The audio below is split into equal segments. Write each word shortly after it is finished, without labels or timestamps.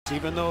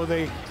even though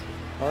they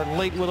are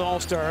late with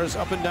all-stars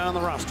up and down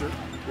the roster.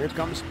 Here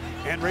comes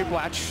Andre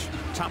Blatch.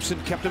 Thompson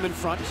kept him in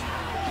front.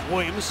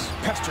 Williams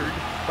pestered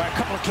by a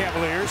couple of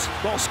Cavaliers.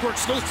 Ball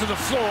squirts loose to the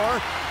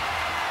floor.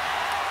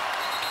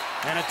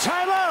 And a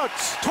timeout.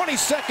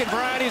 22nd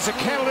varieties. The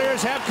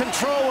Cavaliers have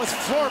control with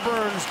floor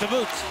burns to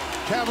boot.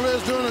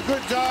 Cavaliers doing a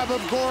good job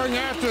of going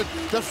after it.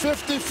 The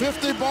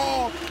 50-50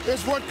 ball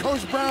is what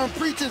Coach Brown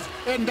preaches.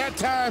 And that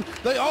time,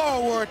 they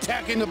all were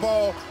attacking the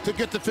ball to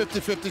get the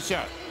 50-50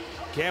 shot.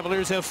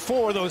 Cavaliers have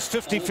 4 of those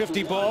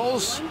 50-50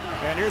 balls.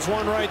 And here's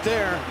one right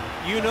there.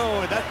 You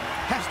know that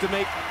has to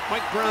make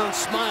Mike Brown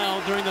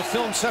smile during the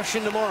film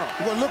session tomorrow.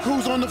 Well, look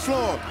who's on the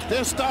floor.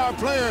 Their star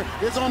player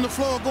is on the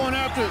floor going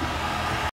after it.